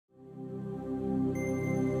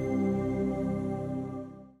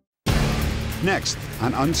Next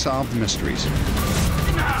on Unsolved Mysteries.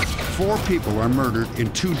 4 people are murdered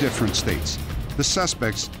in 2 different states. The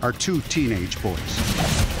suspects are 2 teenage boys.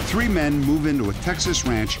 3 men move into a Texas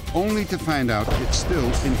ranch only to find out it's still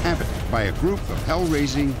inhabited by a group of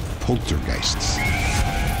hell-raising poltergeists.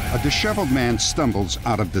 A disheveled man stumbles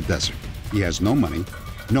out of the desert. He has no money,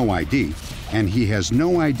 no ID, and he has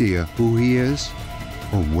no idea who he is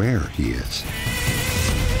or where he is.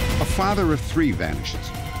 A father of 3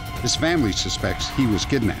 vanishes. His family suspects he was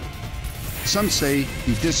kidnapped. Some say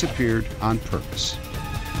he disappeared on purpose.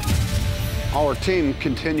 Our team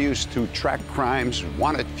continues to track crimes,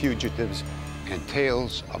 wanted fugitives, and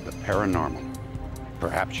tales of the paranormal.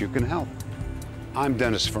 Perhaps you can help. I'm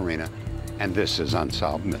Dennis Farina, and this is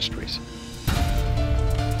Unsolved Mysteries.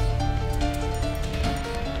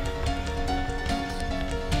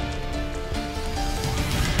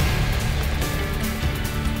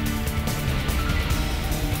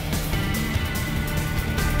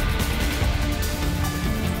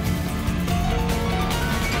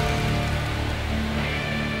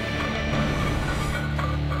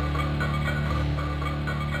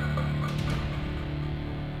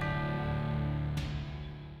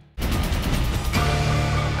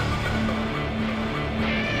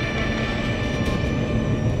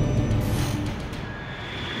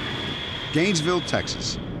 Gainesville,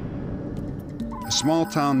 Texas, a small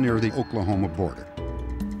town near the Oklahoma border.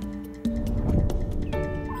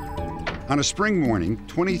 On a spring morning,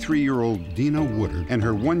 23-year-old Dina Woodard and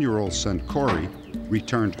her 1-year-old son, Corey,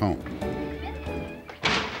 returned home.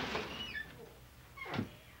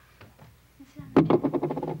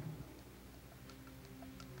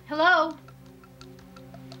 Hello?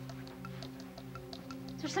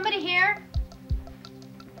 Is there somebody here?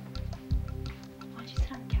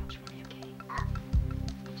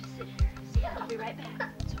 I'll be right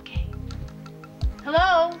back. It's okay.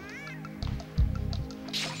 Hello?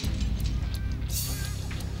 Is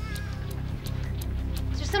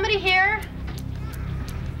there somebody here?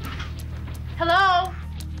 Hello?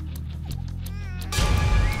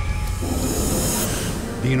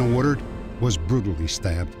 Dina Woodard was brutally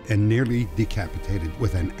stabbed and nearly decapitated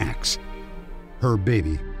with an axe. Her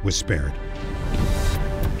baby was spared.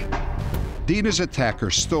 Dina's attacker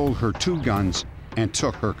stole her 2 guns and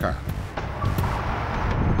took her car.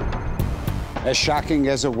 As shocking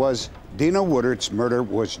as it was, Dina Woodard's murder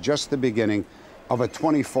was just the beginning of a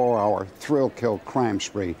 24-hour thrill-kill crime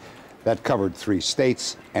spree that covered 3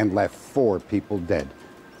 states and left 4 people dead.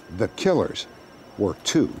 The killers were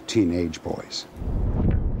 2 teenage boys.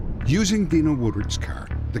 Using Dina Woodard's car,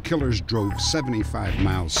 the killers drove 75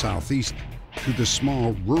 miles southeast to the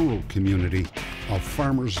small rural community of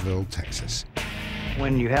Farmersville, Texas.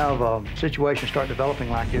 When you have a situation start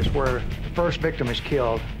developing like this where the first victim is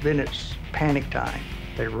killed, then it's panic time.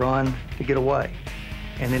 They run to get away,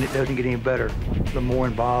 and then it doesn't get any better. The more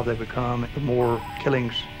involved they become, the more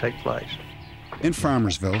killings take place. In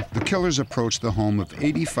Farmersville, the killers approached the home of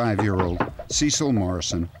 85-year-old Cecil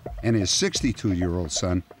Morrison and his 62-year-old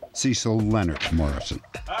son, Cecil Leonard Morrison.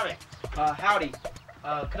 Howdy. Howdy.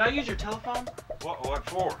 Could I use your telephone? What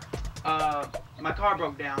for? My car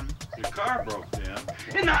broke down. Your car broke down?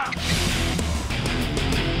 Enough!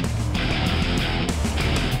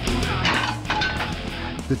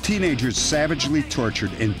 The teenagers savagely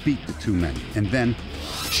tortured and beat the 2 men, and then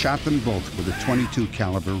shot them both with a .22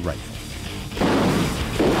 caliber rifle.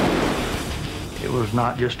 It was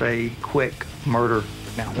not just a quick murder.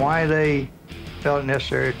 Now, why they felt it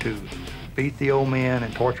necessary to beat the old men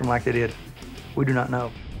and torture them like they did, we do not know.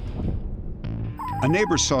 A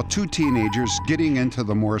neighbor saw 2 teenagers getting into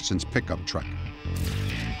the Morrisons' pickup truck.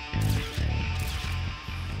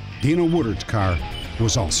 Dina Woodard's car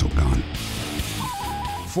was also gone.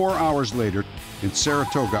 4 hours later, in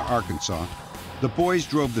Saratoga, Arkansas, the boys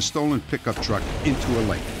drove the stolen pickup truck into a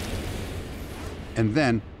lake and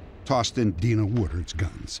then tossed in Dina Woodard's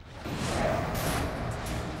guns.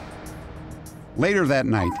 Later that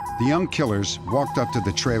night, the young killers walked up to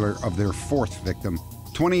the trailer of their 4th victim,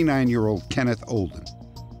 29-year-old Kenneth Olden.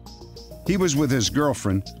 He was with his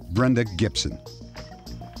girlfriend, Brenda Gibson.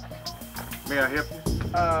 May I help you?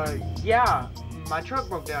 Yeah. My truck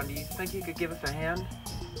broke down. Do you think you could give us a hand?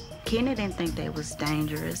 Kenny didn't think they was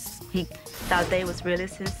dangerous. He thought they was really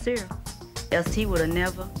sincere, else he would have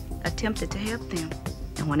never attempted to help them.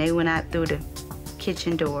 And when they went out through the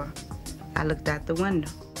kitchen door, I looked out the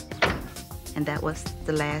window, and that was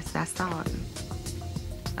the last I saw of them,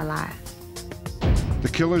 alive. The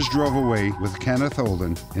killers drove away with Kenneth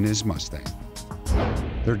Olden in his Mustang.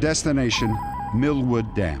 Their destination,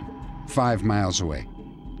 Millwood Dam, 5 miles away.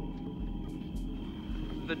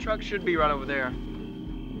 The truck should be right over there.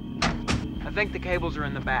 I think the cables are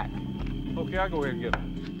in the back. Okay, I'll go ahead and get them.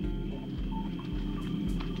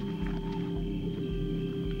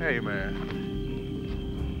 Hey, man.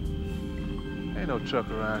 Ain't no truck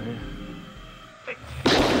around here.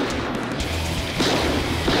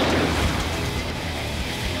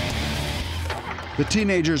 The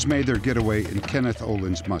teenagers made their getaway in Kenneth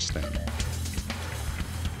Olin's Mustang.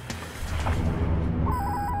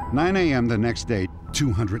 9 a.m. the next day,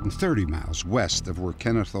 230 miles west of where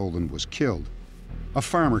Kenneth Olin was killed, a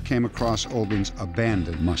farmer came across Olin's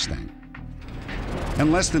abandoned Mustang.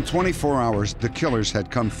 In less than 24 hours, the killers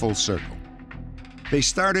had come full circle. They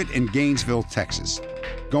started in Gainesville, Texas.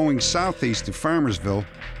 Going southeast to Farmersville,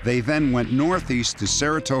 they then went northeast to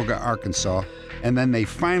Saratoga, Arkansas, and then they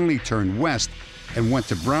finally turned west and went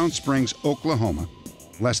to Brown Springs, Oklahoma,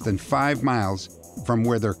 less than 5 miles from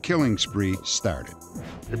where their killing spree started.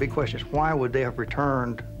 The big question is, why would they have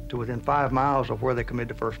returned to within 5 miles of where they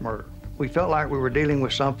committed the first murder? We felt like we were dealing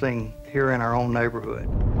with something here in our own neighborhood.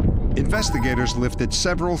 Investigators lifted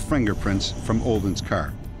several fingerprints from Olin's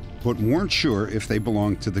car, but weren't sure if they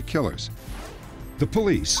belonged to the killers. The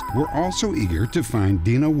police were also eager to find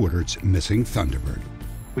Dina Woodard's missing Thunderbird.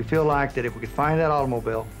 We feel like that if we could find that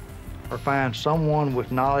automobile or find someone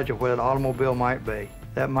with knowledge of where that automobile might be,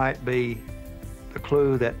 that might be the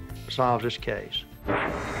clue that solves this case.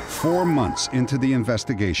 4 months into the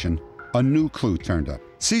investigation, a new clue turned up.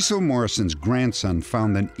 Cecil Morrison's grandson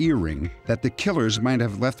found an earring that the killers might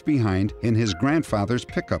have left behind in his grandfather's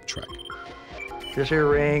pickup truck. This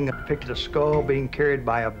earring depicted a skull being carried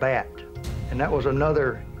by a bat, and that was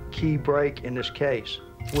another key break in this case.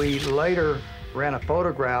 We later ran a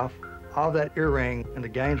photograph of that earring in the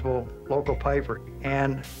Gainesville local paper,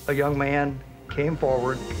 and a young man came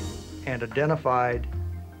forward and identified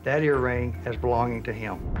that earring as belonging to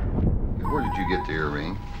him. Where did you get the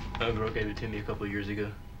earring? My girl gave it to me a couple of years ago.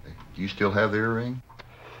 Do you still have the earring?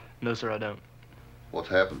 No, sir, I don't. What's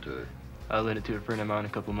happened to it? I lent it to a friend of mine a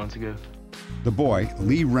couple of months ago. The boy,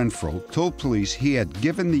 Lee Renfro, told police he had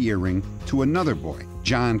given the earring to another boy,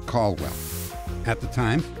 John Caldwell. At the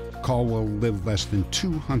time, Caldwell lived less than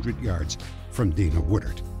 200 yards from Dina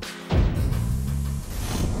Woodard.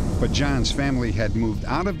 But John's family had moved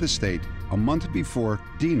out of the state a month before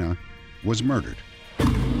Dina was murdered.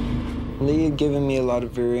 Lee had given me a lot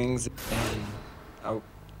of earrings, and I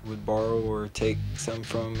would borrow or take some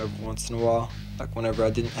from him every once in a while, like whenever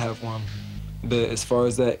I didn't have one. But as far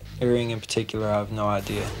as that earring in particular, I have no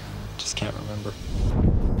idea. Just can't remember.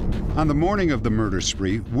 On the morning of the murder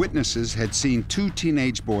spree, witnesses had seen 2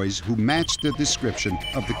 teenage boys who matched the description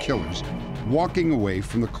of the killers walking away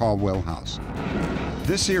from the Caldwell house.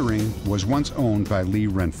 This earring was once owned by Lee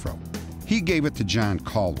Renfro. He gave it to John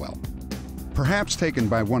Caldwell. Perhaps taken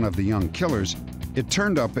by one of the young killers, it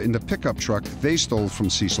turned up in the pickup truck they stole from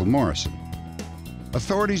Cecil Morrison.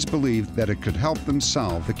 Authorities believed that it could help them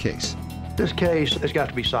solve the case. This case has got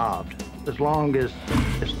to be solved. As long as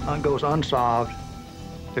it goes unsolved,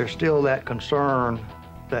 there's still that concern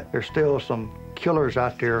that there's still some killers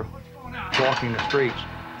out there walking the streets.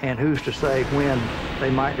 And who's to say when they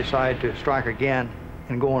might decide to strike again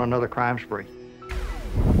and go on another crime spree.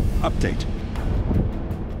 Update.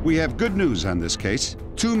 We have good news on this case.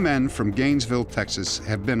 2 men from Gainesville, Texas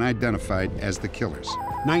have been identified as the killers.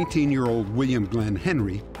 19-year-old William Glenn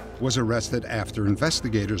Henry was arrested after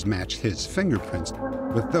investigators matched his fingerprints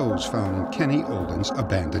with those found in Kenny Olin's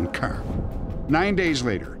abandoned car. 9 days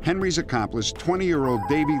later, Henry's accomplice, 20-year-old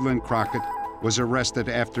Davy Lynn Crockett, was arrested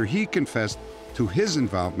after he confessed to his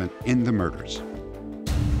involvement in the murders.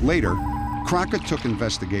 Later, Crockett took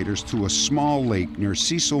investigators to a small lake near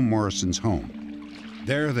Cecil Morrison's home.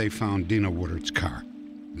 There they found Dina Woodard's car,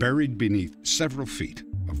 buried beneath several feet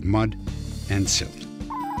of mud and silt.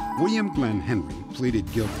 William Glenn Henry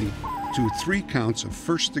pleaded guilty to 3 counts of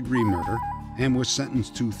first-degree murder and was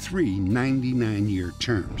sentenced to 3 99-year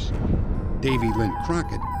terms. Davy Lynn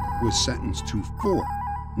Crockett was sentenced to 4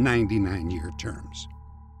 99-year terms.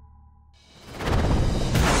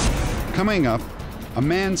 Coming up, a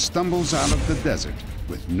man stumbles out of the desert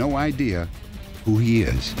with no idea who he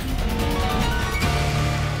is.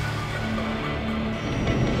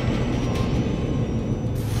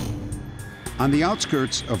 On the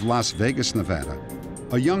outskirts of Las Vegas, Nevada,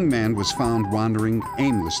 a young man was found wandering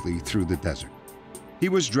aimlessly through the desert. He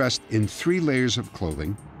was dressed in 3 layers of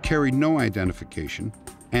clothing, carried no identification,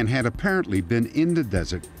 and had apparently been in the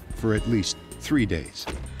desert for at least 3 days.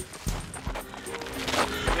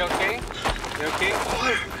 You okay? You okay?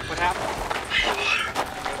 What happened?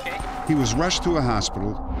 You okay? He was rushed to a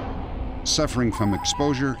hospital, suffering from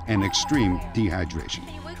exposure and extreme dehydration.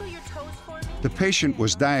 The patient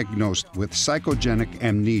was diagnosed with psychogenic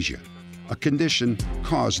amnesia, a condition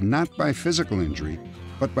caused not by physical injury,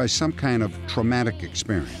 but by some kind of traumatic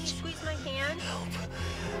experience.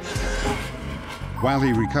 While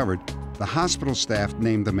he recovered, the hospital staff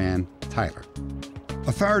named the man Tyler.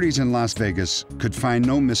 Authorities in Las Vegas could find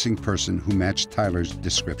no missing person who matched Tyler's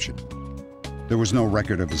description. There was no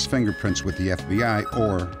record of his fingerprints with the FBI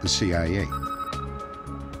or the CIA.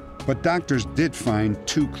 But doctors did find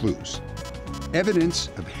two clues: evidence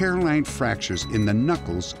of hairline fractures in the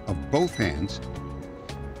knuckles of both hands,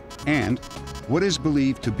 and what is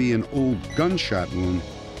believed to be an old gunshot wound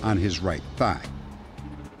on his right thigh.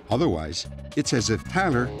 Otherwise, it's as if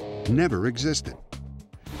Tyler never existed.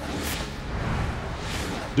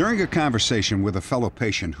 During a conversation with a fellow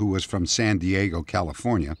patient who was from San Diego,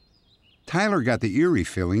 California, Tyler got the eerie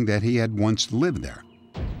feeling that he had once lived there,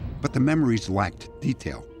 but the memories lacked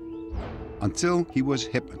detail, until he was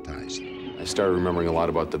hypnotized. I started remembering a lot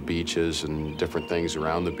about the beaches and different things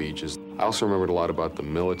around the beaches. I also remembered a lot about the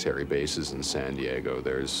military bases in San Diego.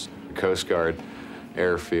 There's a Coast Guard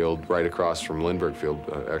airfield right across from Lindbergh Field,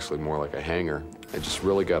 actually more like a hangar. I just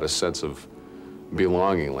really got a sense of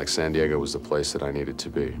belonging, like San Diego was the place that I needed to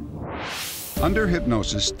be. Under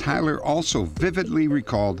hypnosis, Tyler also vividly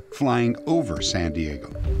recalled flying over San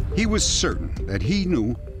Diego. He was certain that he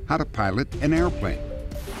knew how to pilot an airplane.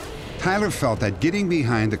 Tyler felt that getting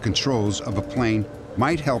behind the controls of a plane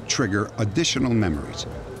might help trigger additional memories.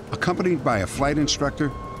 Accompanied by a flight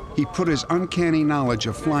instructor, he put his uncanny knowledge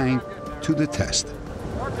of flying to the test.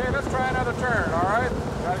 Okay, let's try another turn, all right?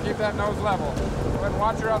 Gotta keep that nose level. Go ahead and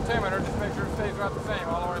watch your altimeter, just make sure it stays about the same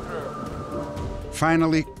all the way through.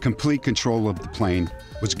 Finally, complete control of the plane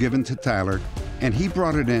was given to Tyler, and he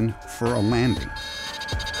brought it in for a landing.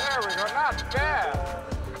 There we go, not bad.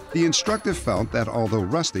 The instructor felt that although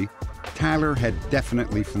rusty, Tyler had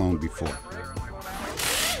definitely flown before.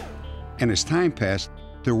 And as time passed,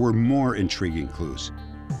 there were more intriguing clues.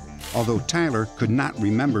 Although Tyler could not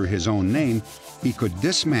remember his own name, he could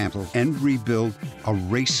dismantle and rebuild a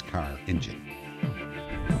race car engine.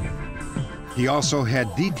 He also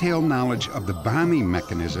had detailed knowledge of the bombing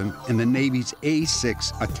mechanism in the Navy's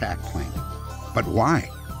A-6 attack plane. But why?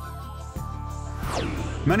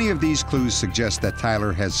 Many of these clues suggest that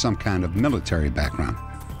Tyler has some kind of military background,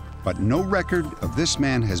 but no record of this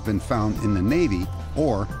man has been found in the Navy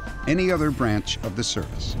or any other branch of the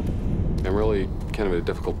service. I'm really kind of at a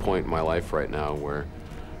difficult point in my life right now where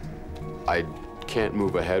I can't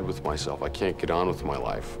move ahead with myself. I can't get on with my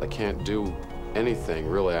life. I can't do anything,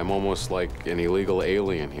 really. I'm almost like an illegal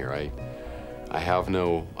alien here. I have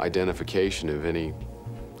no identification of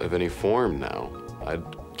any form now. I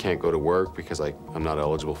can't go to work because I'm not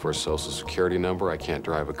eligible for a Social Security number. I can't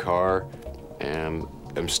drive a car, and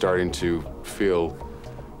I'm starting to feel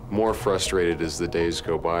more frustrated as the days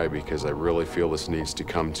go by because I really feel this needs to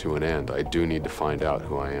come to an end. I do need to find out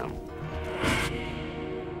who I am.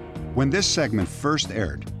 When this segment first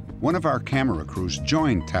aired, one of our camera crews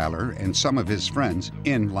joined Tyler and some of his friends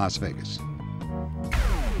in Las Vegas.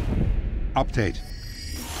 Update.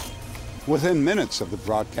 Within minutes of the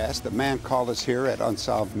broadcast, a man called us here at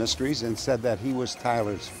Unsolved Mysteries and said that he was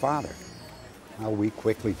Tyler's father. Well, we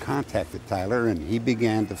quickly contacted Tyler and he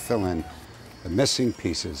began to fill in the missing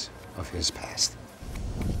pieces of his past.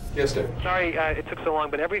 Yes, Dave. Sorry it took so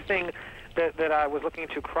long, but everything that I was looking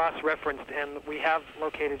to cross-referenced, and we have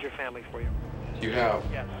located your family for you. You have?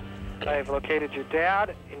 Yes. I have located your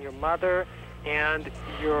dad and your mother and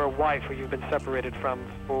your wife, who you've been separated from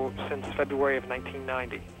since February of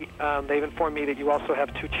 1990. They've informed me that you also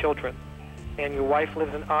have 2 children, and your wife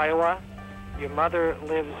lives in Iowa, your mother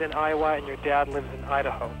lives in Iowa, and your dad lives in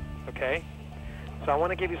Idaho, okay? So I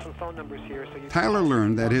want to give you some phone numbers here. So you Tyler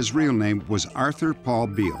learned that his real name was Arthur Paul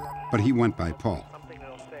Beal, but he went by Paul.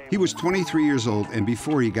 He was 23 years old, and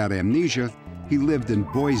before he got amnesia, he lived in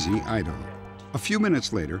Boise, Idaho. A few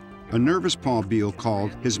minutes later, a nervous Paul Beal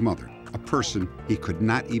called his mother, a person he could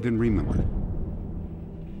not even remember.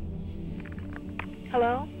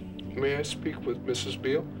 Hello? May I speak with Mrs.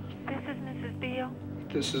 Beal? This is Mrs. Beal.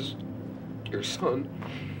 This is your son.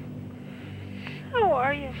 How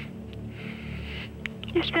are you?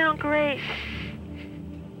 You sound great.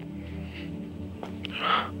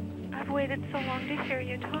 I've waited so long to hear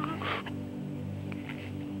you talk.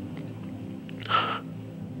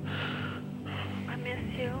 I miss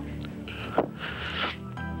you.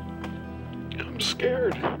 I'm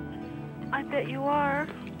scared. I bet you are.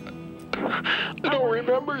 I don't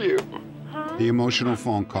remember you. Huh? The emotional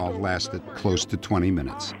phone call lasted close to 20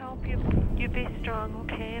 minutes. I'll help you. You be strong,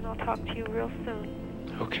 okay? And I'll talk to you real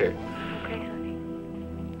soon. Okay. Okay, honey.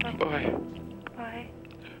 Bye. Bye.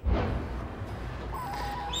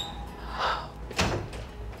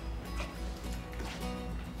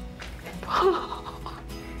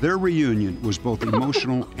 Their reunion was both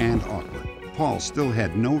emotional and awkward. Paul still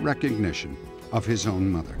had no recognition of his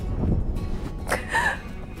own mother. I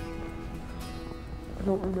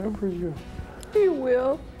don't remember you. You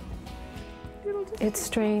will. It's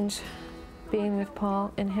strange being with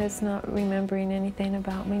Paul and his not remembering anything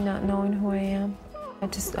about me, not knowing who I am.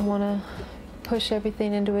 I want to push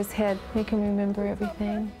everything into his head, make him remember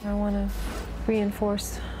everything. I want to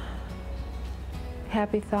reinforce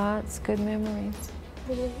happy thoughts, good memories.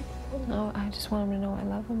 No, I just want him to know I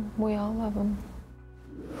love him. We all love him.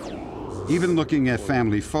 Even looking at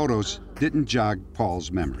family photos didn't jog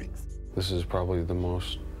Paul's memory. This is probably the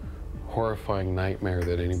most horrifying nightmare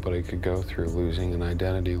that anybody could go through, losing an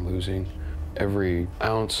identity, losing every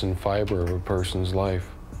ounce and fiber of a person's life.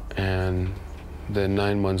 And then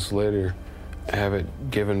 9 months later, have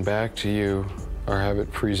it given back to you or have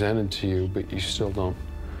it presented to you, but you still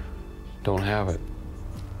don't have it.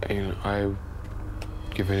 And I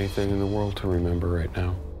give anything in the world to remember right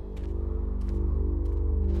now.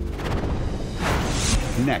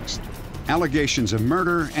 Next, allegations of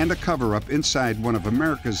murder and a cover-up inside one of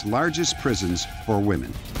America's largest prisons for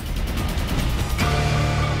women.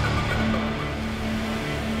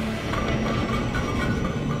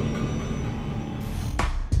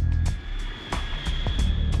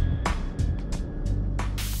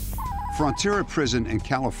 Frontera Prison in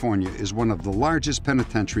California is one of the largest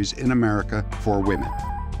penitentiaries in America for women.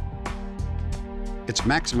 Its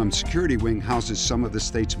maximum security wing houses some of the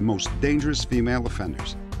state's most dangerous female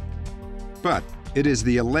offenders. But it is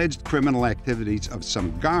the alleged criminal activities of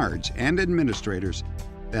some guards and administrators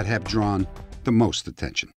that have drawn the most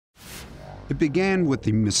attention. It began with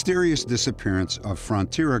the mysterious disappearance of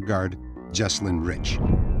Frontera guard Jesslyn Rich.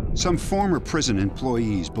 Some former prison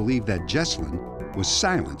employees believe that Jesslyn was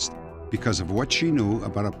silenced because of what she knew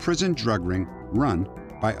about a prison drug ring run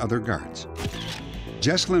by other guards.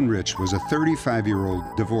 Jesslyn Rich was a 35-year-old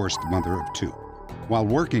divorced mother of 2. While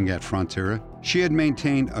working at Frontera, she had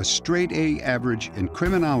maintained a straight-A average in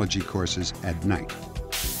criminology courses at night.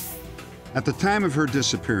 At the time of her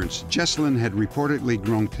disappearance, Jesslyn had reportedly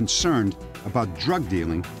grown concerned about drug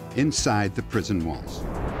dealing inside the prison walls.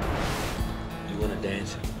 You want to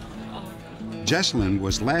dance? Jesslyn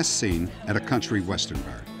was last seen at a country western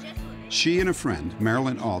bar. She and a friend,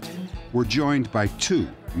 Marilyn Alt, were joined by 2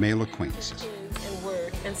 male acquaintances. And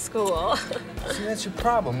work and school. See, that's your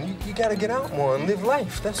problem. You gotta get out more and live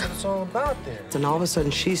life. That's what it's all about there. And all of a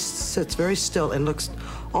sudden, she sits very still and looks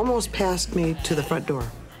almost past me to the front door.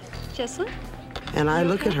 Jesslyn? And I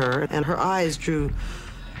look at her, and her eyes drew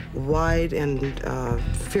wide and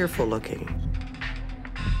fearful looking.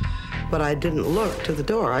 But I didn't look to the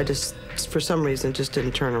door. I just, for some reason, just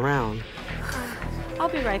didn't turn around. I'll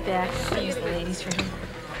be right back. I'll use the ladies' room.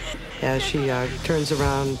 As she turns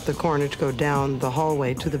around the corner to go down the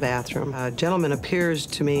hallway to the bathroom, a gentleman appears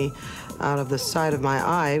to me out of the side of my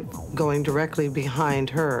eye, going directly behind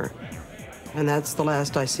her. And that's the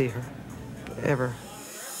last I see her, ever.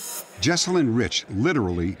 Jesslyn Rich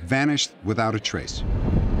literally vanished without a trace.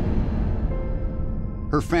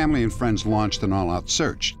 Her family and friends launched an all-out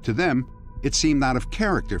search. To them, it seemed out of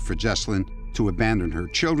character for Jesslyn to abandon her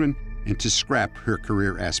children and to scrap her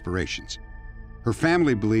career aspirations. Her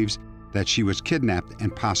family believes that she was kidnapped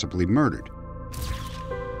and possibly murdered.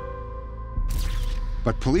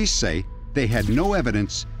 But police say they had no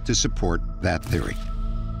evidence to support that theory.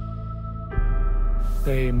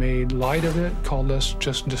 They made light of it, called us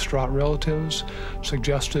just distraught relatives,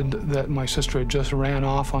 suggested that my sister had just ran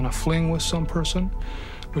off on a fling with some person,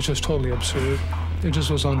 which is totally absurd. It just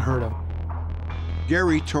was unheard of.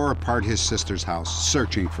 Gary tore apart his sister's house,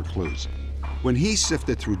 searching for clues. When he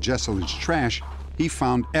sifted through Jesslyn's trash, he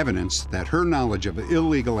found evidence that her knowledge of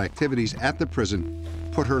illegal activities at the prison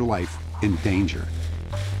put her life in danger.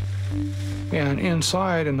 And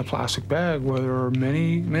inside, in the plastic bag, were there were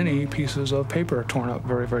many, many pieces of paper torn up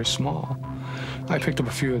very, very small. I picked up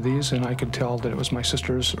a few of these, and I could tell that it was my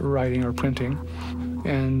sister's writing or printing.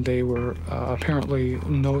 And they were apparently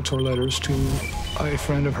notes or letters to a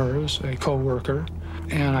friend of hers, a co-worker.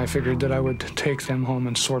 And I figured that I would take them home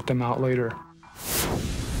and sort them out later.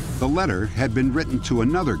 The letter had been written to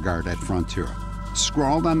another guard at Frontera.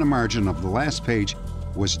 Scrawled on the margin of the last page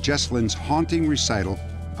was Jesslyn's haunting recital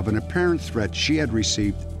of an apparent threat she had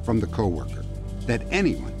received from the co-worker, that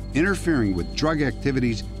anyone interfering with drug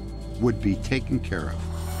activities would be taken care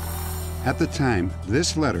of. At the time,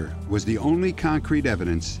 this letter was the only concrete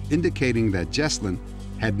evidence indicating that Jesslyn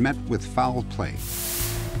had met with foul play.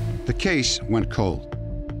 The case went cold.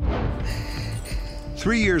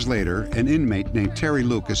 3 years later, an inmate named Terry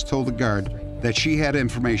Lucas told the guard that she had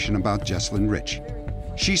information about Jesslyn Rich.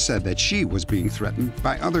 She said that she was being threatened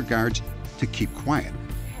by other guards to keep quiet.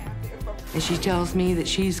 And she tells me that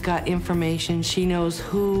she's got information. She knows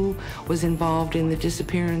who was involved in the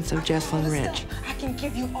disappearance of Jesslyn Rich. I can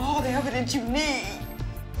give you all the evidence you need.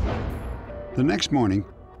 The next morning,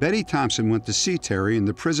 Betty Thompson went to see Terry in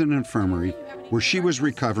the prison infirmary where she was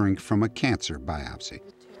recovering from a cancer biopsy.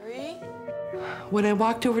 Terry? When I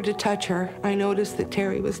walked over to touch her, I noticed that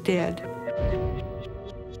Terry was dead.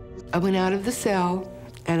 I went out of the cell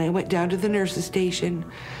and I went down to the nurse's station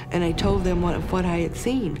and I told them what I had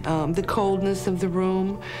seen. The coldness of the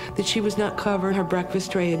room, that she was not covered, her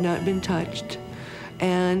breakfast tray had not been touched,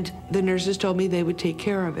 and the nurses told me they would take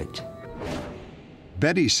care of it.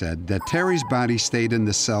 Betty said that Terry's body stayed in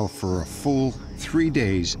the cell for a full 3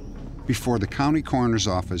 days before the county coroner's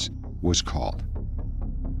office was called.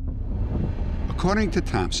 According to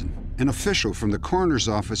Thompson, an official from the coroner's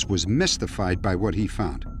office was mystified by what he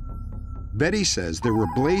found. Betty says there were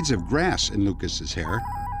blades of grass in Lucas's hair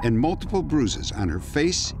and multiple bruises on her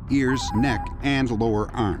face, ears, neck, and lower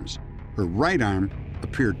arms. Her right arm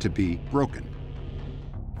appeared to be broken.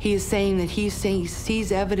 He is saying that he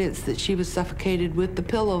sees evidence that she was suffocated with the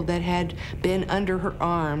pillow that had been under her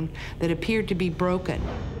arm that appeared to be broken.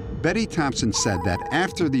 Betty Thompson said that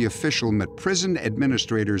after the official met prison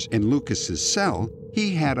administrators in Lucas's cell,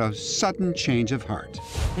 he had a sudden change of heart.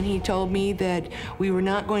 And he told me that we were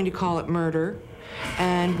not going to call it murder,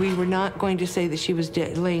 and we were not going to say that she was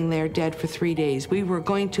laying there dead for 3 days. We were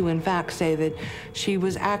going to, in fact, say that she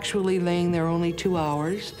was actually laying there only 2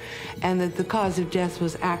 hours, and that the cause of death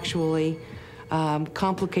was actually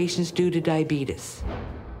complications due to diabetes.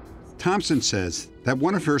 Thompson says that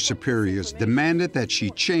one of her superiors demanded that she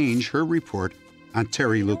change her report on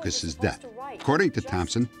Terry Lucas's death. According to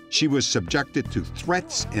Thompson, she was subjected to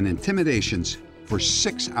threats and intimidations for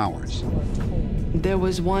 6 hours. There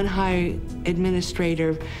was one high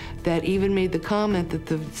administrator that even made the comment that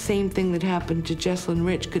the same thing that happened to Jesslyn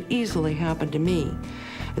Rich could easily happen to me.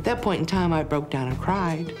 At that point in time, I broke down and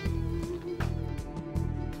cried.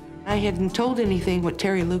 I hadn't told anything what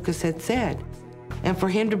Terry Lucas had said. And for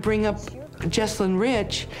him to bring up Jesslyn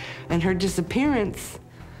Rich and her disappearance,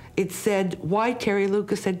 it said why Terry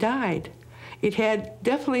Lucas had died. It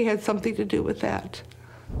definitely had something to do with that.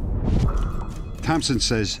 Thompson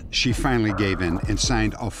says she finally gave in and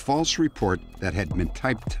signed a false report that had been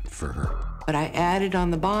typed for her. But I added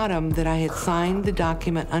on the bottom that I had signed the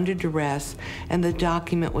document under duress and the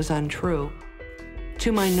document was untrue.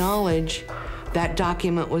 To my knowledge, that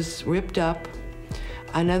document was ripped up.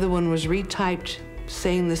 Another one was retyped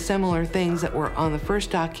saying the similar things that were on the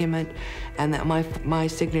first document and that my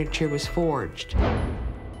signature was forged.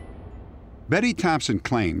 Betty Thompson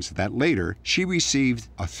claims that later she received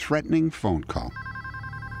a threatening phone call.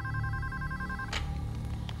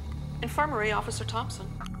 Infirmary, Officer Thompson.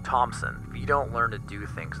 Thompson, if you don't learn to do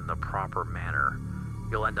things in the proper manner,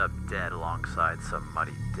 you'll end up dead alongside some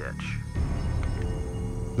muddy ditch.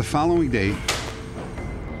 The following day,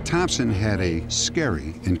 Thompson had a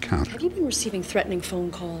scary encounter. Have you been receiving threatening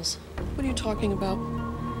phone calls? What are you talking about?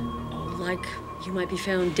 Oh, like you might be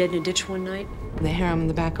found dead in a ditch one night? The hair on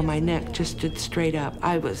the back of my neck just stood straight up.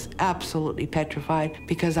 I was absolutely petrified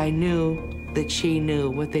because I knew that she knew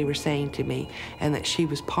what they were saying to me and that she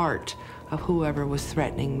was part of whoever was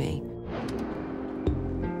threatening me.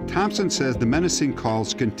 Thompson says the menacing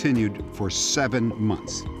calls continued for 7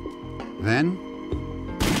 months. Then,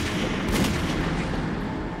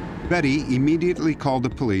 Betty immediately called the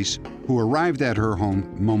police, who arrived at her home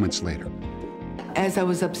moments later. As I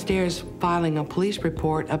was upstairs filing a police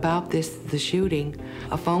report about the shooting,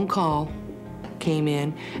 a phone call came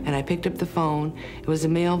in, and I picked up the phone. It was a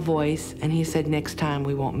male voice, and he said, "Next time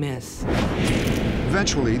we won't miss."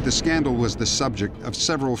 Eventually, the scandal was the subject of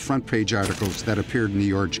several front-page articles that appeared in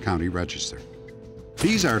the Orange County Register.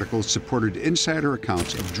 These articles supported insider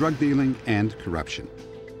accounts of drug dealing and corruption.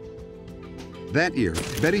 That year,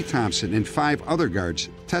 Betty Thompson and 5 other guards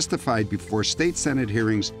testified before state Senate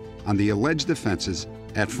hearings on the alleged offenses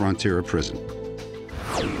at Frontera Prison.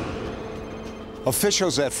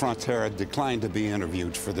 Officials at Frontera declined to be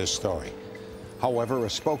interviewed for this story. However, a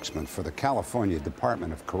spokesman for the California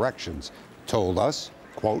Department of Corrections told us,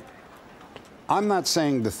 quote, "I'm not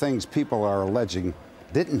saying the things people are alleging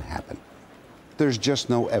didn't happen. There's just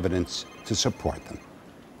no evidence to support them,"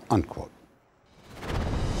 unquote.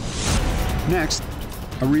 Next,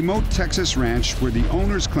 a remote Texas ranch where the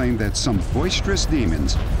owners claim that some boisterous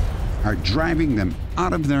demons are driving them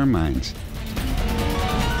out of their minds.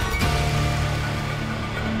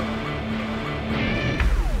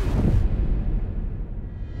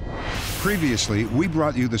 Previously, we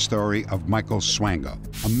brought you the story of Michael Swango,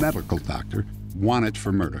 a medical doctor wanted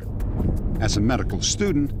for murder. As a medical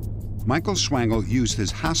student, Michael Swango used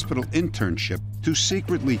his hospital internship to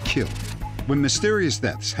secretly kill. When mysterious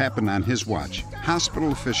deaths happened on his watch,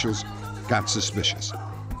 hospital officials got suspicious.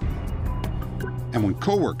 And when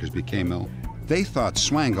co-workers became ill, they thought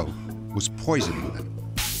Swango was poisoning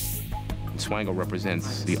them. Swango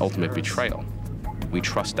represents the ultimate betrayal. We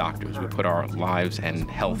trust doctors. We put our lives and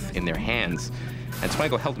health in their hands. And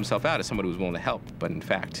Swango held himself out as somebody who was willing to help, but in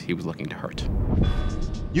fact, he was looking to hurt.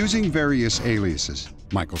 Using various aliases,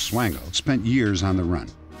 Michael Swango spent years on the run.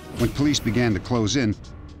 When police began to close in,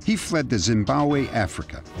 he fled to Zimbabwe,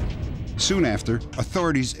 Africa. Soon after,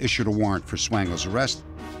 authorities issued a warrant for Swango's arrest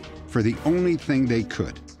for the only thing they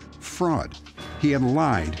could: fraud. He had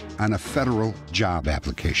lied on a federal job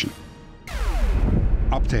application.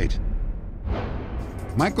 Update.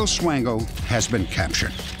 Michael Swango has been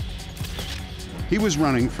captured. He was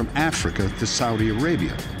running from Africa to Saudi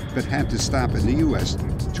Arabia, but had to stop in the U.S.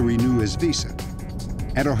 to renew his visa.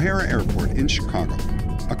 At O'Hare Airport in Chicago,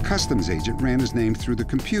 a customs agent ran his name through the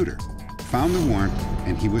computer, found the warrant,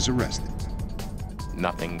 and he was arrested.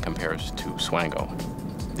 Nothing compares to Swango.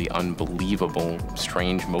 The unbelievable,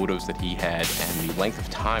 strange motives that he had and the length of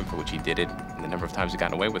time for which he did it and the number of times he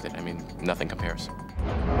got away with it, I mean, nothing compares.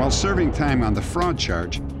 While serving time on the fraud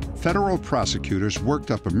charge, federal prosecutors worked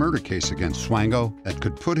up a murder case against Swango that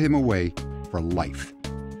could put him away for life.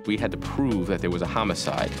 We had to prove that there was a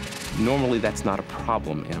homicide. Normally, that's not a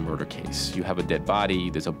problem in a murder case. You have a dead body,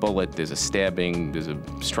 there's a bullet, there's a stabbing, there's a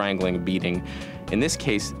strangling, a beating. In this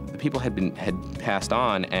case, the people had passed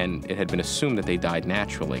on, and it had been assumed that they died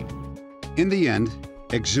naturally. In the end,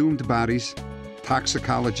 exhumed bodies,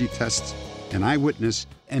 toxicology tests, an eyewitness,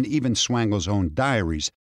 and even Swango's own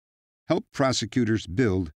diaries helped prosecutors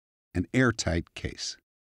build an airtight case.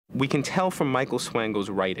 We can tell from Michael Swango's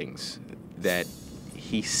writings that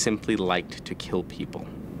he simply liked to kill people.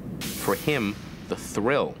 For him, the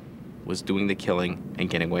thrill was doing the killing and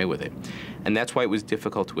getting away with it. And that's why it was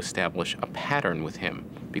difficult to establish a pattern with him,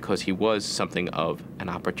 because he was something of an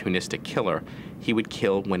opportunistic killer. He would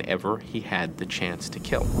kill whenever he had the chance to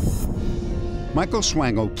kill. Michael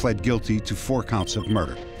Swango pled guilty to 4 counts of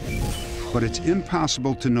murder, but it's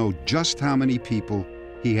impossible to know just how many people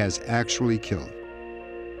he has actually killed.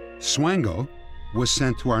 Swango was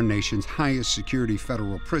sent to our nation's highest security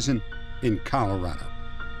federal prison in Colorado.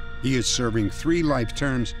 He is serving 3 life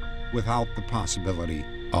terms without the possibility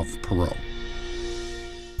of parole.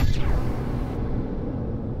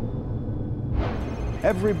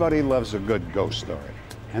 Everybody loves a good ghost story,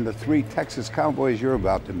 and the 3 Texas cowboys you're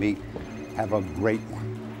about to meet have a great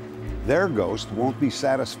one. Their ghost won't be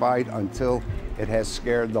satisfied until it has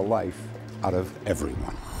scared the life out of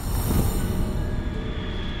everyone.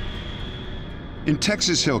 In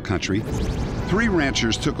Texas Hill Country, 3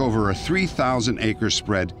 ranchers took over a 3,000-acre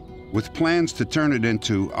spread with plans to turn it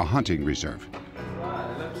into a hunting reserve.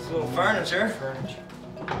 This little furniture.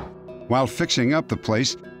 While fixing up the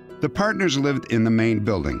place, the partners lived in the main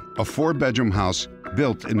building, a 4-bedroom house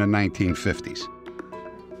built in the 1950s.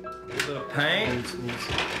 A little paint.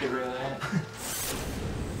 Get rid of that.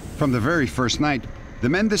 From the very first night, the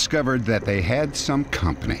men discovered that they had some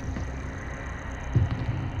company.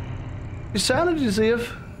 It sounded as if,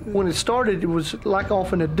 when it started, it was like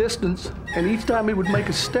off in a distance, and each time he would make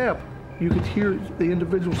a step, you could hear the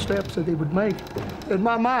individual steps that they would make. In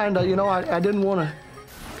my mind, I didn't want to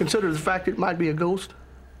consider the fact it might be a ghost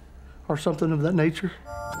or something of that nature.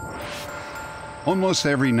 Almost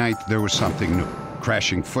every night, there was something new.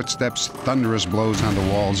 Crashing footsteps, thunderous blows on the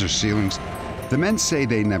walls or ceilings. The men say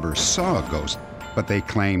they never saw a ghost, but they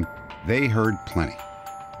claim they heard plenty.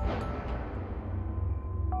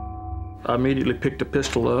 I immediately picked a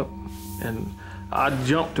pistol up, and I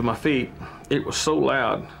jumped to my feet. It was so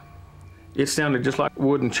loud. It sounded just like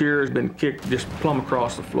wooden chairs been kicked just plumb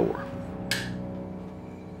across the floor.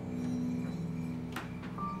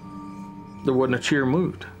 There wasn't a chair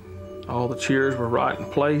moved. All the chairs were right in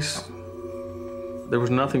place. There was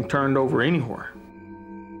nothing turned over anywhere.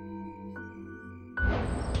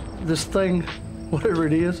 This thing, whatever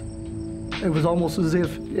it is, it was almost as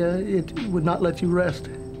if it would not let you rest.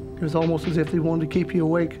 It was almost as if they wanted to keep you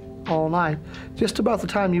awake all night. Just about the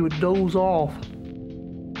time you would doze off,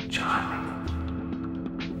 Johnny.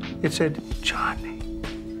 It said, Johnny.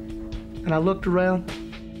 And I looked around.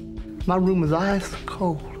 My room was ice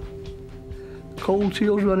cold. Cold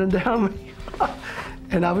chills running down me.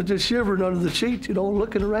 And I was just shivering under the sheets,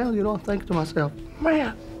 looking around, I'm thinking to myself,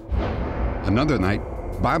 man. Another night,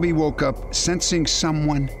 Bobby woke up sensing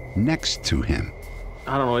someone next to him.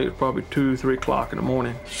 I don't know, it was probably 2, 3 o'clock in the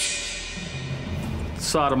morning. The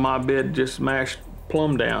side of my bed just smashed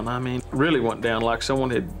plumb down. I mean, really went down like someone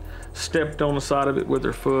had stepped on the side of it with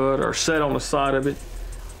their foot or sat on the side of it,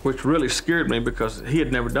 which really scared me because he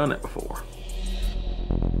had never done it before.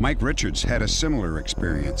 Mike Richards had a similar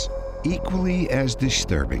experience, equally as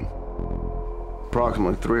disturbing.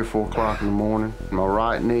 Approximately 3 or 4 o'clock in the morning, my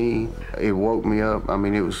right knee, it woke me up. I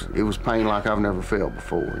mean, it was pain like I've never felt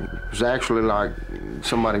before. It was actually like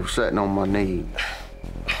somebody was sitting on my knee.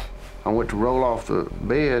 I went to roll off the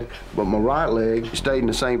bed, but my right leg stayed in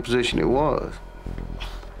the same position it was.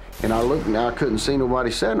 And I looked and I couldn't see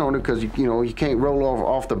nobody sitting on it because, you know, you can't roll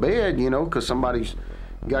off the bed, you know, because somebody's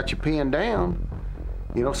got you pinned down.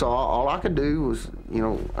 You know, so all I could do was, you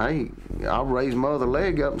know, hey, I raised my other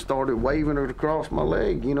leg up and started waving it across my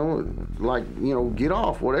leg, you know, like, you know, get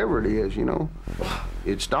off, whatever it is, you know.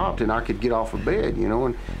 It stopped and I could get off of bed, you know,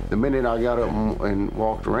 and the minute I got up and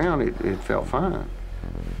walked around, it felt fine.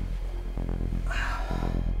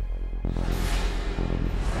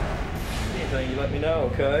 Anything, you let me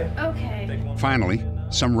know, okay? Okay. Finally,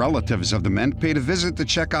 some relatives of the men paid a visit to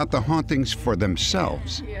check out the hauntings for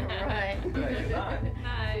themselves. Yeah, right.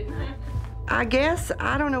 I guess,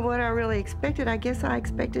 I don't know what I really expected. I guess I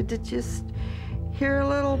expected to just hear a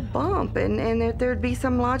little bump and that there'd be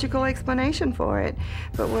some logical explanation for it.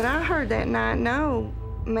 But what I heard that night, no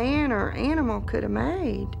man or animal could have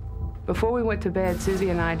made. Before we went to bed, Susie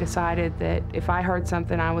and I decided that if I heard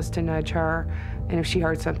something, I was to nudge her, and if she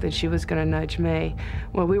heard something, she was going to nudge me.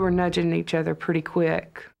 Well, we were nudging each other pretty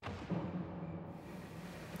quick.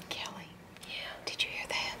 Kelly. Yeah. Did you hear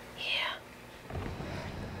that? Yeah.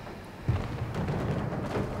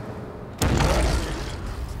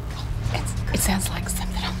 It sounds like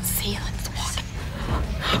something on the ceiling is walking.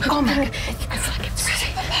 Oh my God. It's like it's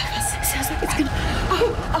right above us. It sounds like it's gonna.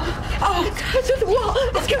 It's through the wall.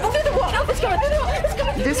 It's going through the wall. It's going through the wall. It's going through the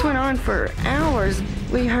wall. This went on for hours.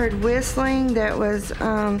 We heard whistling that was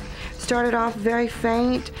started off very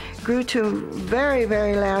faint, grew to very,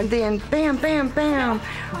 very loud. Then bam, bam, bam,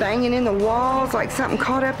 banging in the walls like something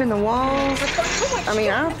caught up in the walls. I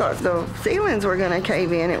mean, I thought the ceilings were gonna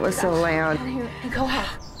cave in. It was so loud. Go out.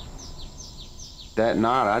 That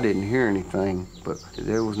night, I didn't hear anything, but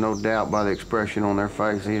there was no doubt by the expression on their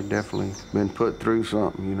face, he had definitely been put through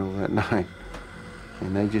something, you know, that night.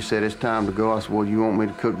 And they just said, it's time to go. I said, well, you want me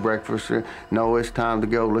to cook breakfast? No, it's time to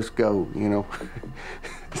go, let's go, you know.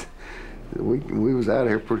 we was out of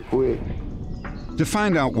here pretty quick. To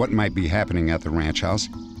find out what might be happening at the ranch house,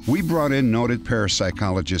 we brought in noted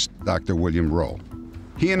parapsychologist Dr. William Rowe.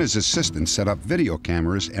 He and his assistant set up video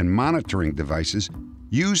cameras and monitoring devices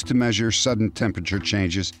used to measure sudden temperature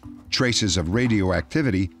changes, traces of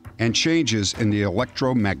radioactivity, and changes in the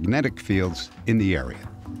electromagnetic fields in the area.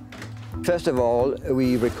 First of all,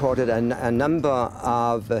 we recorded a number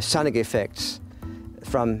of sonic effects,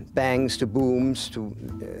 from bangs to booms to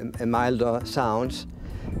milder sounds.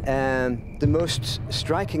 And the most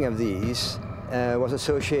striking of these was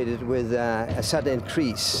associated with a sudden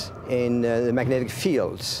increase in the magnetic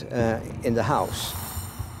fields in the house.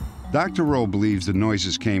 Dr. Rowe believes the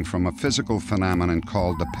noises came from a physical phenomenon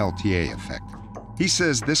called the Peltier effect. He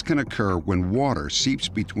says this can occur when water seeps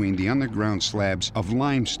between the underground slabs of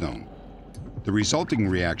limestone. The resulting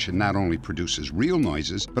reaction not only produces real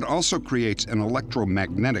noises, but also creates an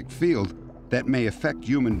electromagnetic field that may affect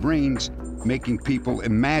human brains, making people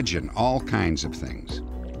imagine all kinds of things.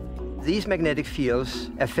 These magnetic fields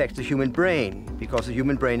affect the human brain because the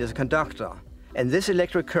human brain is a conductor. And this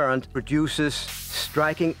electric current produces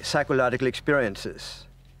striking psychological experiences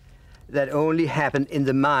that only happen in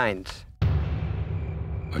the mind.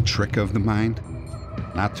 A trick of the mind?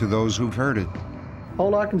 Not to those who've heard it.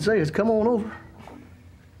 All I can say is come on over,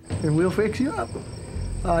 and we'll fix you up.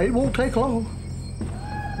 It won't take long.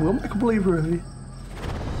 We'll make a believer of you.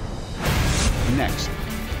 Next,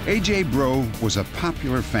 A.J. Bro was a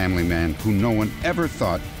popular family man who no one ever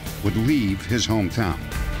thought would leave his hometown,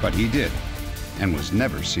 but he did, and was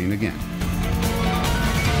never seen again.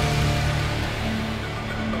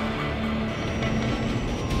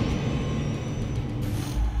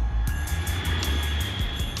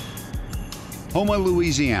 Houma,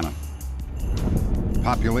 Louisiana.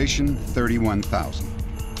 Population 31,000.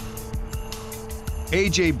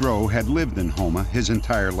 A.J. Bro had lived in Houma his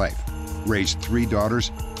entire life, raised 3 daughters,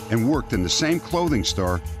 and worked in the same clothing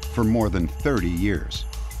store for more than 30 years.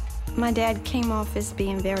 My dad came off as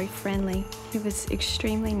being very friendly. He was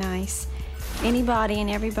extremely nice. Anybody and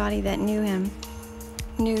everybody that knew him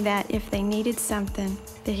knew that if they needed something,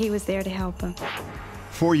 that he was there to help them.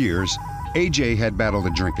 For years, A.J. had battled a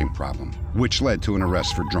drinking problem, which led to an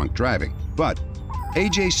arrest for drunk driving. But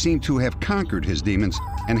A.J. seemed to have conquered his demons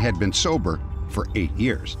and had been sober for 8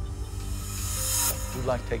 years. We'd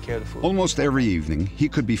like to take care of the food. Almost every evening, he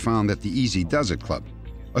could be found at the Easy Does It Club,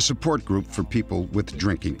 a support group for people with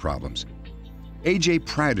drinking problems. AJ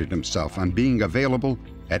prided himself on being available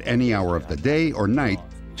at any hour of the day or night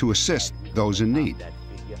to assist those in need.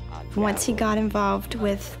 Once he got involved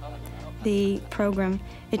with the program,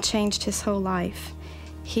 it changed his whole life.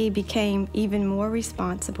 He became even more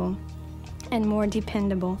responsible and more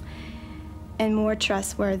dependable and more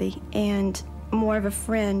trustworthy and more of a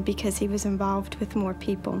friend because he was involved with more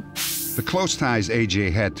people. The close ties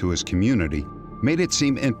AJ had to his community made it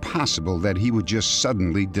seem impossible that he would just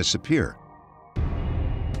suddenly disappear.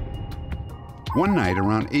 One night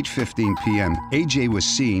around 8:15 p.m., AJ was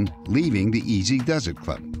seen leaving the Easy Does It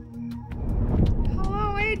Club.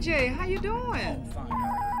 Hello, AJ. How you doing?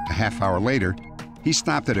 A half hour later, he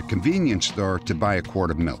stopped at a convenience store to buy a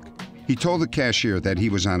quart of milk. He told the cashier that he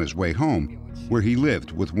was on his way home, where he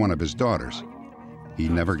lived with one of his daughters. He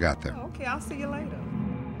never got there. Okay, I'll see you later.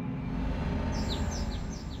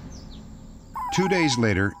 2 days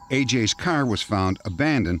later, AJ's car was found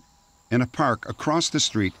abandoned in a park across the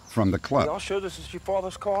street from the club. Y'all sure this is your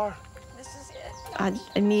father's car? I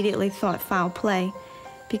immediately thought foul play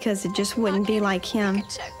because it just wouldn't be like him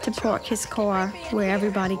to park his car where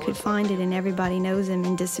everybody could find it and everybody knows him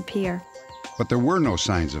and disappear. But there were no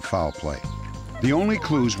signs of foul play. The only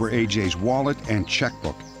clues were AJ's wallet and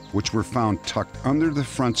checkbook, which were found tucked under the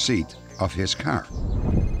front seat of his car.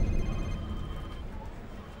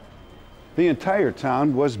 The entire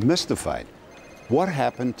town was mystified. What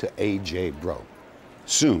happened to A.J. Bro?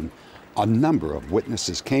 Soon, a number of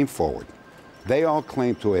witnesses came forward. They all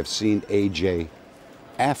claimed to have seen A.J.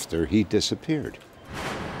 after he disappeared.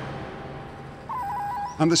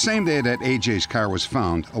 On the same day that A.J.'s car was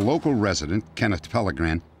found, a local resident, Kenneth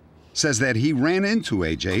Pellegrin, says that he ran into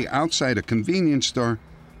A.J. outside a convenience store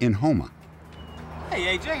in Houma.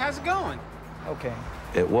 Hey, AJ, how's it going? Okay.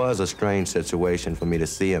 It was a strange situation for me to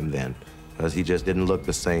see him then, because he just didn't look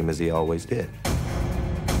the same as he always did.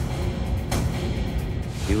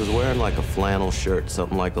 He was wearing like a flannel shirt,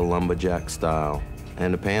 something like a lumberjack style,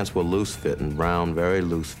 and the pants were loose-fitting, brown, very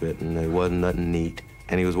loose-fitting. There wasn't nothing neat,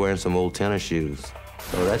 and he was wearing some old tennis shoes.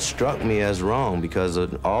 So that struck me as wrong because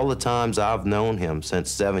of all the times I've known him since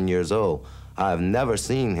 7 years old, I've never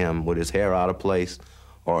seen him with his hair out of place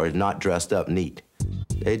or not dressed up neat.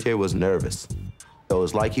 AJ was nervous, so it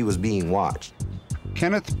was like he was being watched.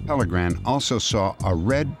 Kenneth Pellegrin also saw a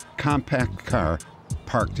red compact car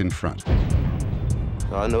parked in front.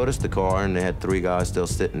 So I noticed the car, and they had 3 guys still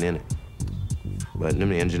sitting in it. But then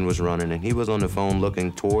the engine was running, and he was on the phone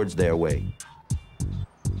looking towards their way.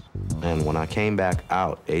 And when I came back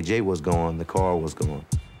out, AJ was gone, the car was gone.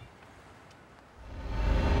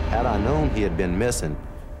 Had I known he had been missing,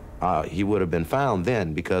 he would have been found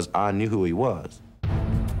then because I knew who he was.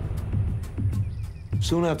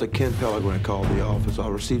 Soon after Ken Pellegrin called the office, I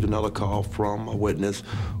received another call from a witness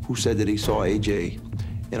who said that he saw AJ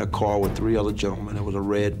in a car with 3 other gentlemen. It was a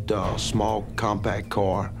red, small, compact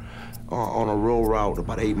car on a rural route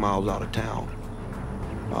about 8 miles out of town.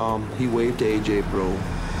 He waved to AJ Bro,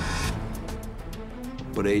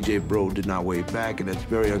 but AJ Bro did not wave back, and it's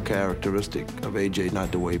very uncharacteristic of AJ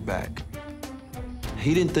not to wave back.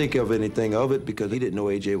 He didn't think of anything of it because he didn't know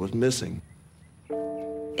AJ was missing.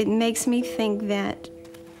 It makes me think that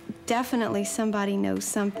definitely somebody knows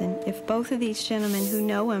something. If both of these gentlemen who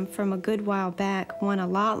know him from a good while back, one a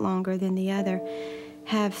lot longer than the other,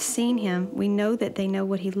 have seen him, we know that they know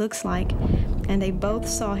what he looks like, and they both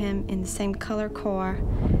saw him in the same color car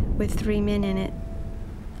with 3 men in it.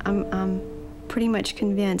 I'm pretty much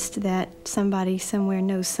convinced that somebody somewhere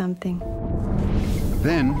knows something.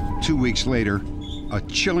 Then, 2 weeks later, a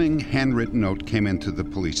chilling handwritten note came into the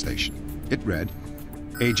police station. It read,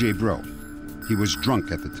 A.J. Bro. He was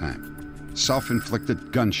drunk at the time.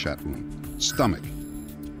 Self-inflicted gunshot wound. Stomach.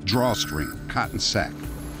 Drawstring, cotton sack.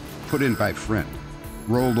 Put in by friend.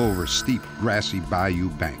 Rolled over steep, grassy bayou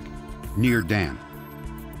bank. Near dam.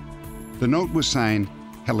 The note was signed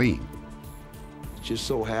Helene. It just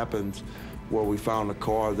so happens where we found a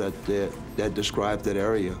car that described that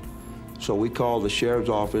area. So we called the sheriff's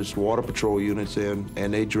office, water patrol units in,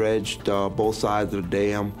 and they dredged both sides of the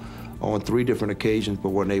dam on 3 different occasions, but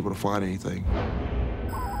weren't able to find anything.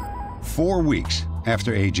 4 weeks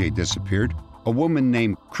after AJ disappeared, a woman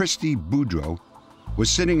named Christy Boudreau was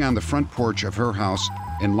sitting on the front porch of her house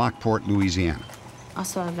in Lockport, Louisiana. I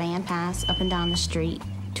saw a van pass up and down the street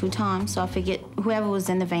 2 times, so I figured whoever was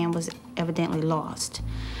in the van was evidently lost.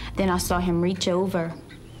 Then I saw him reach over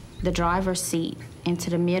the driver's seat into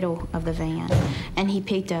the middle of the van, and he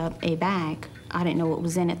picked up a bag. I didn't know what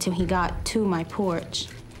was in it till he got to my porch.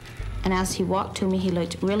 And as he walked to me, he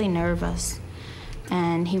looked really nervous.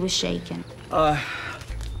 and he was shaking.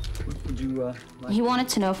 Would you, He wanted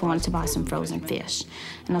to know if I wanted to buy some frozen fish,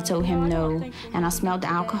 and I told him no, and I smelled the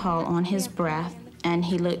alcohol on his breath, and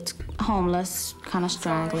he looked homeless, kind of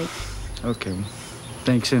straggly. Okay, well,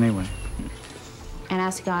 thanks anyway. And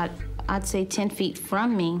as he got, I'd say 10 feet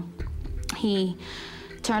from me, he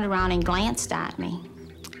turned around and glanced at me.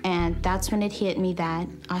 And that's when it hit me that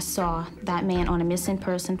I saw that man on a missing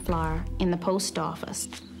person flyer in the post office.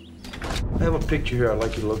 I have a picture here I'd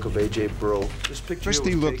like you to look of A.J. Bro. This picture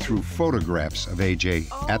Christy looked through photographs of A.J.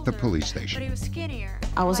 at the police station.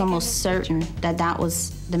 I was almost certain that that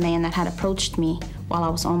was the man that had approached me while I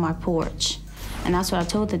was on my porch. And that's what I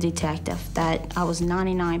told the detective, that I was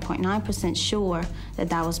 99.9% sure that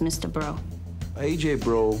that was Mr. Bro. A.J.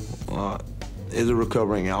 Bro is a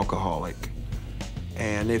recovering alcoholic.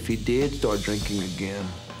 And if he did start drinking again,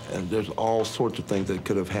 and there's all sorts of things that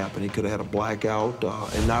could have happened. He could have had a blackout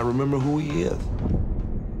and not remember who he is.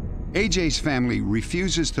 AJ's family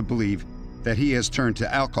refuses to believe that he has turned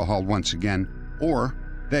to alcohol once again or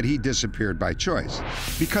that he disappeared by choice.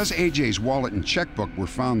 Because AJ's wallet and checkbook were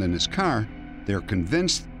found in his car, they're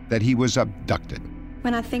convinced that he was abducted.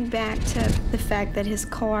 When I think back to the fact that his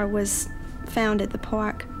car was found at the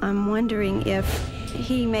park, I'm wondering if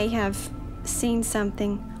he may have seen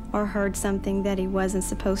something or heard something that he wasn't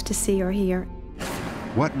supposed to see or hear.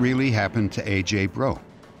 What really happened to A.J. Bro?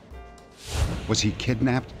 Was he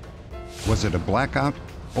kidnapped? Was it a blackout?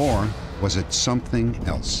 Or was it something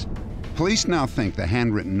else? Police now think the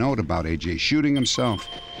handwritten note about A.J. shooting himself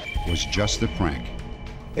was just a prank.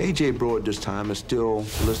 A.J. Bro at this time is still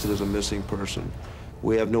listed as a missing person.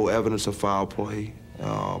 We have no evidence of foul play,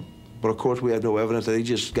 but of course we have no evidence that he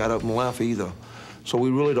just got up and left either. So we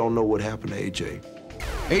really don't know what happened to A.J.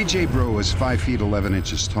 A.J. Bro is 5 feet 11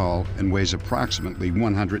 inches tall and weighs approximately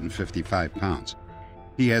 155 pounds.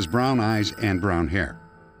 He has brown eyes and brown hair.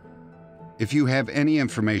 If you have any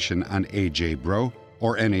information on A.J. Bro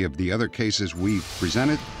or any of the other cases we've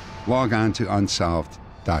presented, log on to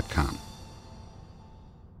Unsolved.com.